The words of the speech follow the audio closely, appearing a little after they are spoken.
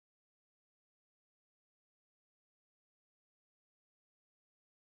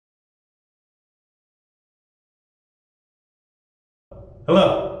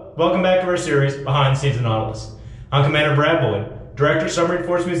Hello, welcome back to our series, Behind the Scenes of Nautilus. I'm Commander Brad Boyd, Director of Submarine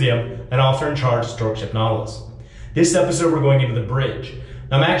Force Museum and Officer in Charge of Historic Ship Nautilus. This episode we're going into the bridge.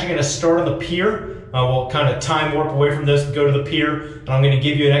 Now, I'm actually going to start on the pier. We'll kind of time warp away from this, go to the pier, and I'm going to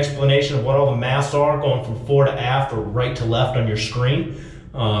give you an explanation of what all the masts are, going from fore to aft or right to left on your screen.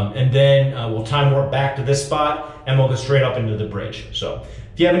 And then we'll time warp back to this spot, and we'll go straight up into the bridge. So,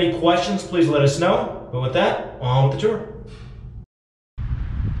 if you have any questions, please let us know. But with that, on with the tour.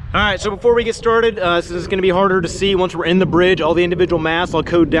 All right, so before we get started, since it's gonna be harder to see once we're in the bridge, all the individual masts, I'll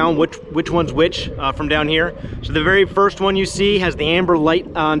code down which one's which from down here. So the very first one you see has the amber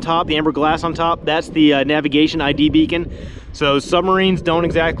light on top, the amber glass on top. That's the navigation ID beacon. So submarines don't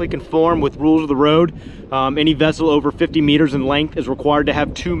exactly conform with rules of the road. Any vessel over 50 meters in length is required to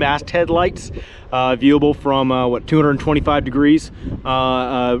have two masthead lights, viewable from 225 degrees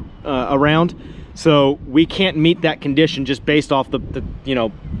around. So we can't meet that condition just based off the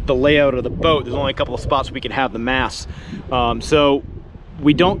layout of the boat. There's only a couple of spots we can have the masts. So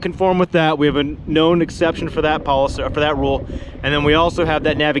we don't conform with that. We have a known exception for that policy, for that rule. And then we also have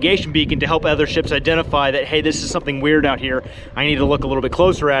that navigation beacon to help other ships identify that, hey, this is something weird out here. I need to look a little bit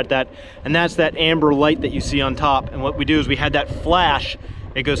closer at that. And that's that amber light that you see on top. And what we do is we had that flash.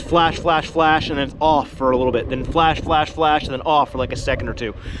 It goes flash, flash, flash, and then it's off for a little bit. Then flash, flash, flash, and then off for like a second or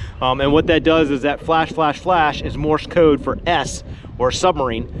two. And what that does is that flash, flash, flash is Morse code for S, or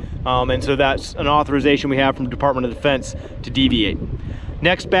submarine. And so that's an authorization we have from the Department of Defense to deviate.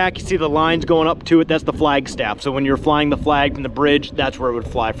 Next back, you see the lines going up to it. That's the flag staff. So when you're flying the flag from the bridge, that's where it would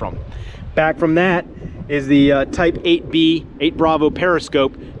fly from. Back from that is the Type 8B, 8 Bravo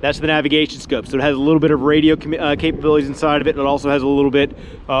periscope. That's the navigation scope. So it has a little bit of radio capabilities inside of it. It also has a little bit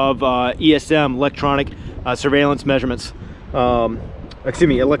of ESM, electronic surveillance measurements.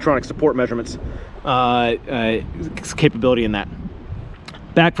 Electronic support measurements capability in that.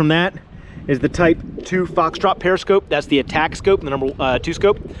 Back from that is the Type 2 Foxtrot periscope. That's the attack scope, the number 2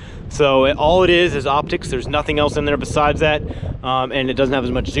 scope. So all it is optics. There's nothing else in there besides that, and it doesn't have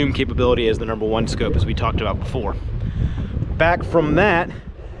as much zoom capability as the number 1 scope, as we talked about before. Back from that,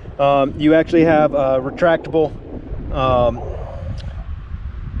 you actually have a retractable.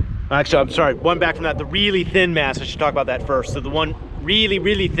 Actually, I'm sorry. One back from that, the really thin mast. I should talk about that first. So the one really,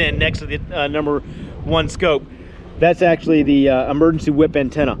 really thin next to the number 1 scope. That's actually the emergency whip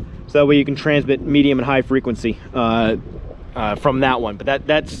antenna. So that way you can transmit medium and high frequency from that one. But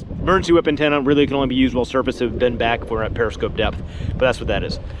that's emergency whip antenna really can only be used while surface have been back if we're at periscope depth. But that's what that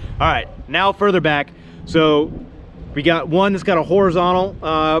is. All right, now further back. So we got one that's got a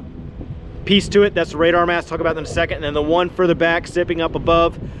horizontal piece to it. That's the radar mast. Talk about that in a second. And then the one further back, sipping up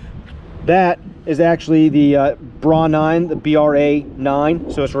above, that is actually the BRA-9, the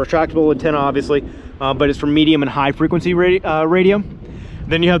BRA-9. So it's a retractable antenna, obviously, but it's for medium and high frequency radio.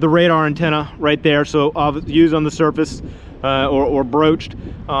 Then you have the radar antenna right there, so used on the surface or broached.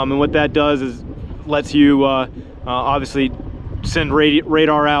 And what that does is lets you obviously send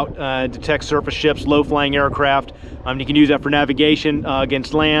radar out, detect surface ships, low-flying aircraft. You can use that for navigation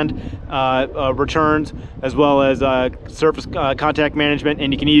against land, returns, as well as surface contact management,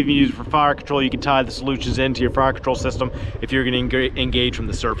 and you can even use it for fire control. You can tie the solutions into your fire control system if you're going to engage from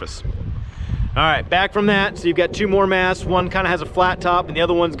the surface. All right, back from that, so you've got 2 more masts. One kind of has a flat top, and the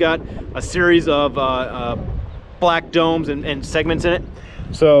other one's got a series of black domes and segments in it.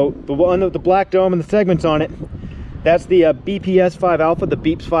 So the one with the black dome and the segments on it, that's the BPS-5 Alpha, the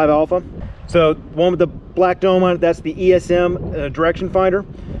BEEPS-5 Alpha. So one with the black dome on it, that's the ESM direction finder.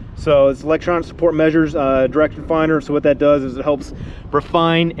 So it's electronic support measures direction finder. So what that does is it helps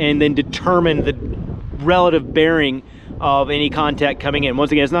refine and then determine the relative bearing of any contact coming in.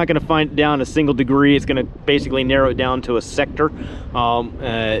 Once again, it's not going to find down a single degree. It's going to basically narrow it down to a sector,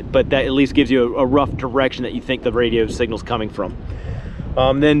 but that at least gives you a rough direction that you think the radio signal's coming from.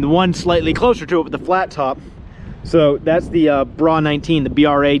 Then the one slightly closer to it with the flat top, so that's the BRA-19, the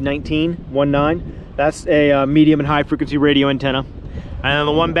BRA-19. That's a medium and high frequency radio antenna. And then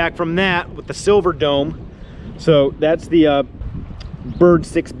the one back from that with the silver dome, so that's the Bird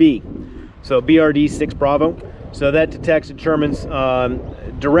 6B, so BRD 6 Bravo. So that detects and determines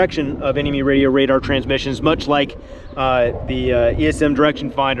direction of enemy radio radar transmissions, much like the ESM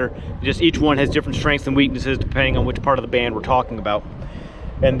direction finder. Just each one has different strengths and weaknesses depending on which part of the band we're talking about.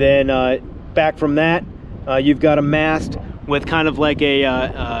 And then back from that, you've got a mast with kind of like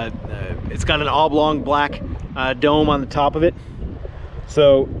a, it's got an oblong black dome on the top of it.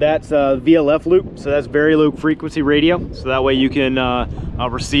 So that's VLF loop, so that's very low frequency radio. So that way you can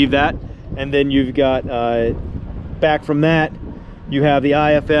receive that. And then you've got back from that, you have the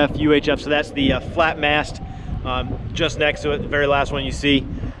IFF, UHF, so that's the flat mast Just next to it, the very last one you see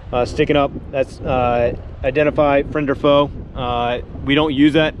sticking up, that's identify friend or foe. We don't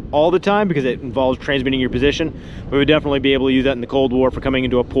use that all the time because it involves transmitting your position. We would definitely be able to use that in the Cold War for coming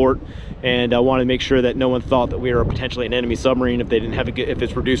into a port, and wanted to make sure that no one thought that we were potentially an enemy submarine if they didn't have if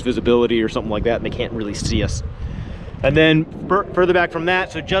it's reduced visibility or something like that and they can't really see us. And then further back from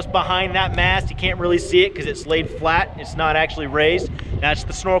that, so just behind that mast, you can't really see it because it's laid flat. It's not actually raised. That's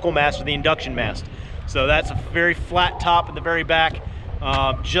the snorkel mast or the induction mast. So that's a very flat top at the very back,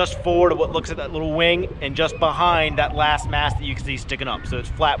 just forward of what looks at that little wing, and just behind that last mast that you can see sticking up. So it's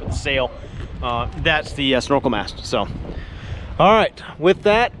flat with the sail. That's the snorkel mast. So, all right, with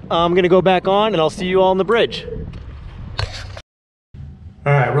that, I'm gonna go back on and I'll see you all on the bridge.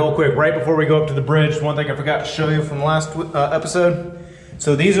 All right, real quick, right before we go up to the bridge, one thing I forgot to show you from the last episode.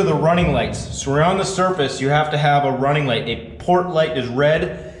 So these are the running lights. So around the surface, you have to have a running light. A port light is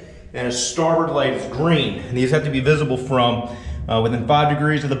red and a starboard light is green. And these have to be visible from within 5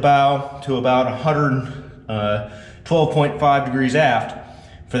 degrees of the bow to about 112.5 degrees aft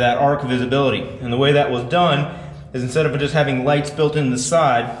for that arc of visibility. And the way that was done is instead of just having lights built into the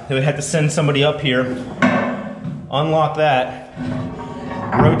side, they would have to send somebody up here, unlock that,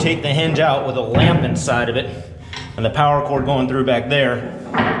 rotate the hinge out with a lamp inside of it and the power cord going through back there,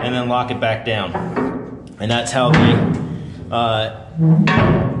 and then lock it back down. And that's how they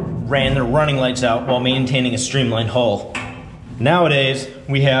ran their running lights out while maintaining a streamlined hull. Nowadays,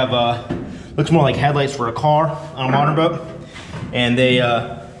 we have, looks more like headlights for a car on a modern boat, and they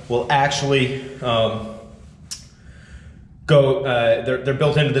will actually they're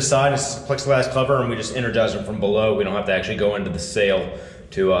built into the side. It's a plexiglass cover, and we just energize them from below. We don't have to actually go into the sail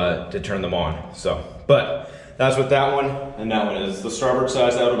to turn them on. So, but that's what that one and that one is. The starboard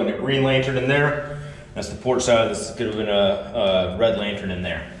side, that would have been a green lantern in there. That's the port side. This could have been a red lantern in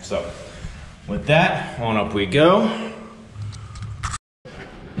there. So, with that, on up we go.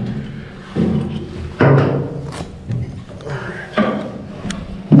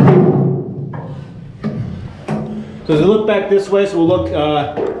 So as we look back this way, so we'll look,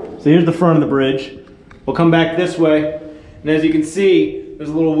 so here's the front of the bridge. We'll come back this way, and as you can see, there's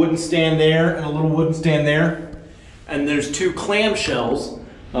a little wooden stand there and a little wooden stand there. And there's 2 clamshells,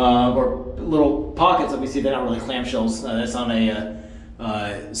 or little pockets. Obviously, they're not really clamshells. That's on a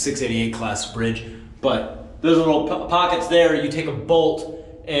 688 class bridge. But those little pockets there, you take a bolt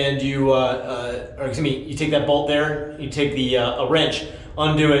and you, you take that bolt there, you take the a wrench,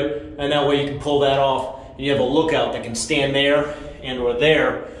 undo it, and that way you can pull that off. And you have a lookout that can stand there and or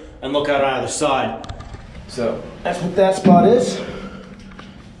there and look out on either side. So that's what that spot is.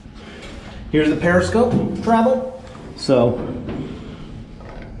 Here's the periscope travel. So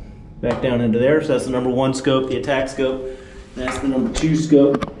back down into there. So that's the number 1 scope, the attack scope. That's the number 2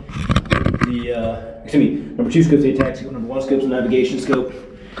 scope. Number 2 scope, the attack scope. Number 1 scope, the navigation scope.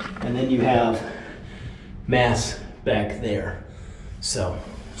 And then you have mass back there. So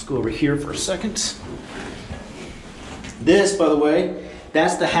let's go over here for a second. This, by the way,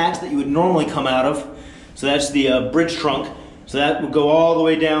 that's the hatch that you would normally come out of. So that's the bridge trunk. So that would go all the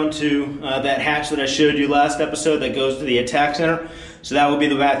way down to that hatch that I showed you last episode that goes to the attack center. So that would be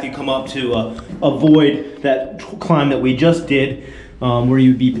the path you come up to avoid that climb that we just did, where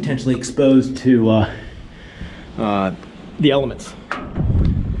you'd be potentially exposed to the elements.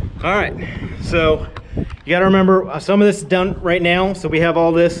 All right, so you gotta remember some of this is done right now. So we have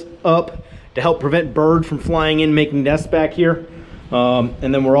all this up to help prevent birds from flying in, making nests back here.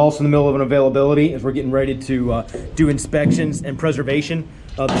 And then we're also in the middle of an availability as we're getting ready to do inspections and preservation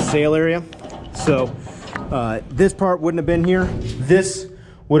of the sail area. So this part wouldn't have been here. This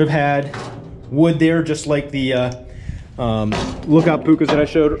would have had wood there, just like the lookout pukas that I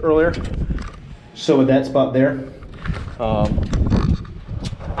showed earlier. So with that spot there.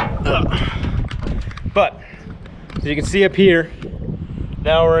 But so you can see up here,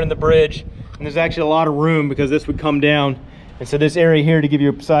 now we're in the bridge, and there's actually a lot of room because this would come down. And so this area here, to give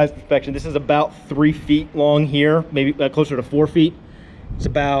you a size inspection, this is about 3 feet long here, maybe closer to 4 feet. It's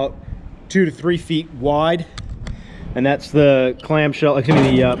about 2 to 3 feet wide. And that's the clamshell,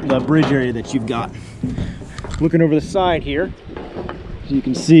 the bridge area that you've got. Looking over the side here, so you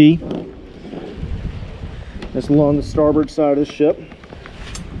can see, that's along the starboard side of the ship.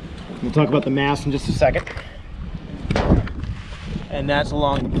 We'll talk about the mast in just a second. And that's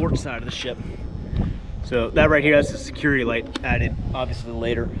along the port side of the ship. So that right here, that's a security light added obviously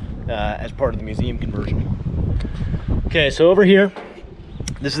later as part of the museum conversion. Okay, so over here,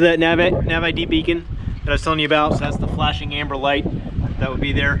 this is that nav ID beacon that I was telling you about. So that's the flashing amber light that would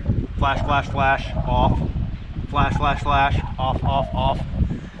be there. Flash, flash, flash, off. Flash, flash, flash, off, off, off.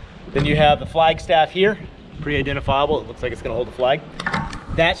 Then you have the flagstaff here. pretty identifiable. It looks like it's gonna hold the flag.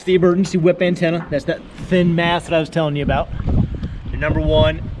 That's the emergency whip antenna. That's that thin mast that I was telling you about. Your number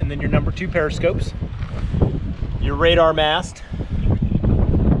 1 and then your number 2 periscopes. Your radar mast,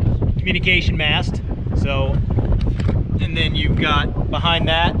 communication mast. So, and then you've got behind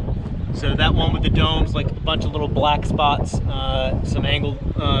that, so that one with the domes, like a bunch of little black spots, some angled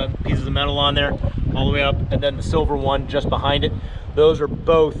pieces of metal on there, all the way up, and then the silver one just behind it. Those are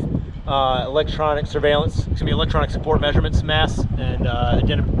both electronic surveillance, electronic support measurements masts and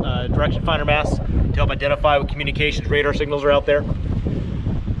direction finder masts to help identify what communications radar signals are out there.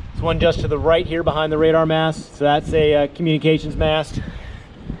 There's one just to the right here behind the radar mast, so that's a communications mast.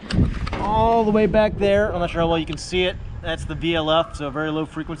 All the way back there, I'm not sure how well you can see it, that's the VLF, so a very low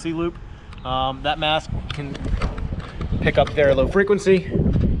frequency loop. That mast can pick up very low frequency,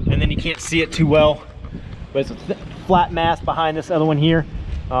 and then you can't see it too well, but it's a flat mast behind this other one here,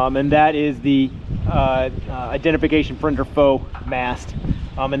 and that is the identification friend or foe mast.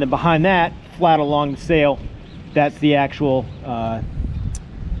 And then behind that, flat along the sail, that's the actual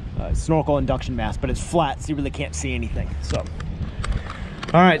snorkel induction mast, but it's flat, so you really can't see anything. So.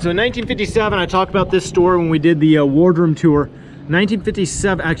 All right, so in 1957, I talked about this store when we did the wardroom tour.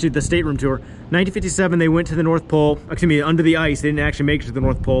 1957, actually the stateroom tour. 1957, they went to the North Pole, excuse me, under the ice. They didn't actually make it to the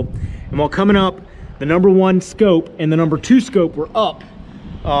North Pole. And while coming up, the number 1 scope and the number 2 scope were up.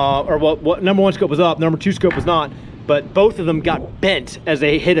 What number 1 scope was up, number 2 scope was not. But both of them got bent as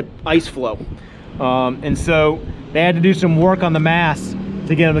they hit an ice flow. And so they had to do some work on the masts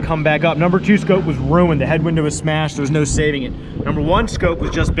to get them to come back up. Number 2 scope was ruined. The head window was smashed. There was no saving it. Number 1 scope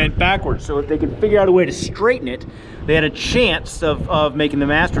was just bent backwards. So if they could figure out a way to straighten it, they had a chance of making the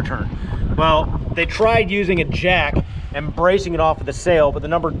mast return. Well, they tried using a jack and bracing it off of the sail, but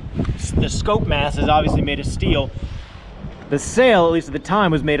the scope mast is obviously made of steel. The sail, at least at the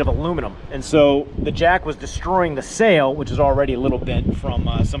time, was made of aluminum, and so the jack was destroying the sail, which is already a little bent from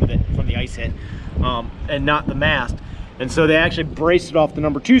from the ice hit, and not the mast. And so they actually braced it off the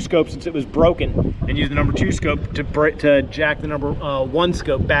number 2 scope since it was broken, and used the number 2 scope to jack the number 1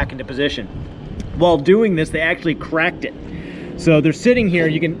 scope back into position. While doing this, they actually cracked it. So they're sitting here,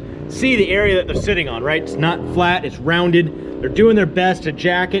 you can see the area that they're sitting on, right? It's not flat, it's rounded. They're doing their best to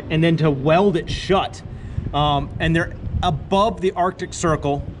jack it and then to weld it shut. And they're above the Arctic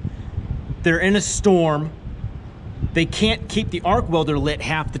Circle. They're in a storm. They can't keep the arc welder lit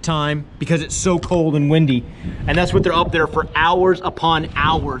half the time because it's so cold and windy. And that's what they're up there for hours upon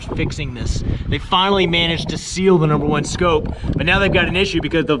hours fixing this. They finally managed to seal the number 1 scope, but now they've got an issue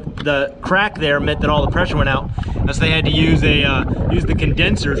because the crack there meant that all the pressure went out. And so they had to use the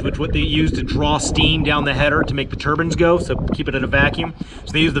condensers, which what they use to draw steam down the header to make the turbines go, so keep it at a vacuum.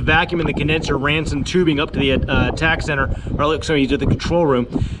 So they used the vacuum and the condenser, ran some tubing up to the attack center, or sorry, to the control room,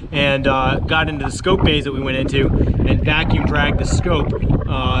 and got into the scope bays that we went into, and vacuum dragged the scope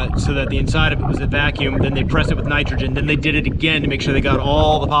so that the inside of it was a vacuum. Then they pressed it with nitrogen. Then they did it again to make sure they got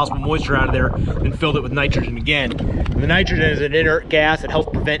all the possible moisture out of there, and filled it with nitrogen again. And the nitrogen is an inert gas that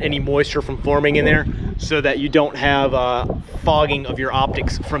helps prevent any moisture from forming in there, so that you don't have fogging of your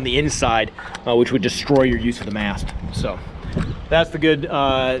optics from the inside, which would destroy your use of the mast. So that's the good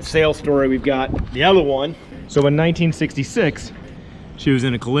sail story we've got. The other one, so in 1966, she was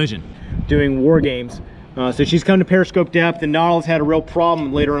in a collision doing war games. So she's come to periscope depth, and Nautilus had a real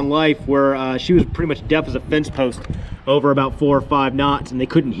problem later in life where she was pretty much deaf as a fence post over about 4 or 5 knots, and they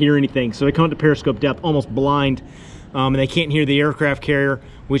couldn't hear anything. So they come to periscope depth almost blind, and they can't hear the aircraft carrier,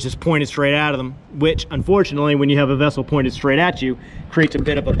 which is pointed straight at them, which unfortunately, when you have a vessel pointed straight at you, creates a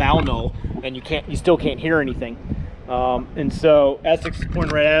bit of a bow null, and you still can't hear anything. And so Essex is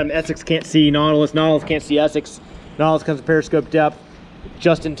pointing right at them. Essex can't see Nautilus. Nautilus can't see Essex. Nautilus comes to periscope depth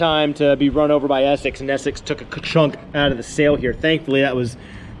just in time to be run over by Essex, and Essex took a chunk out of the sail here. Thankfully, that was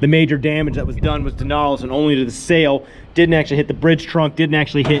the major damage that was done was to Nautilus and only to the sail. Didn't actually hit the bridge trunk, didn't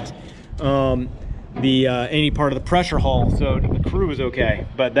actually hit any part of the pressure hull, so the crew was okay.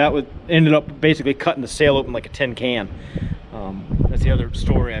 But that ended up basically cutting the sail open like a tin can. That's the other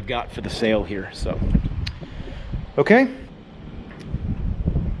story I've got for the sail here. So, okay,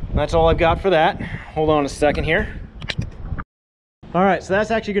 that's all I've got for that. Hold on a second here. All right, so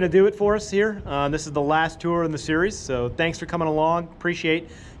that's actually going to do it for us here. This is the last tour in the series, so thanks for coming along. Appreciate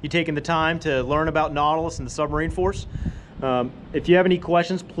you taking the time to learn about Nautilus and the submarine force. If you have any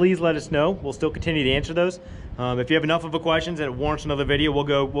questions, please let us know. We'll still continue to answer those. If you have enough of a questions and it warrants another video, we'll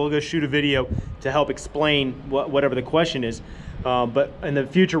go shoot a video to help explain whatever the question is. But in the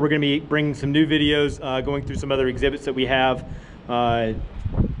future, we're going to be bringing some new videos, going through some other exhibits that we have,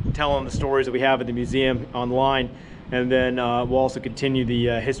 telling the stories that we have at the museum online. And then we'll also continue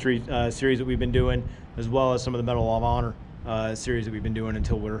the history series that we've been doing, as well as some of the Medal of Honor series that we've been doing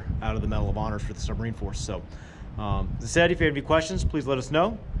until we're out of the Medal of Honors for the Submarine Force. So, as I said, if you have any questions, please let us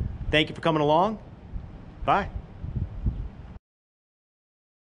know. Thank you for coming along. Bye.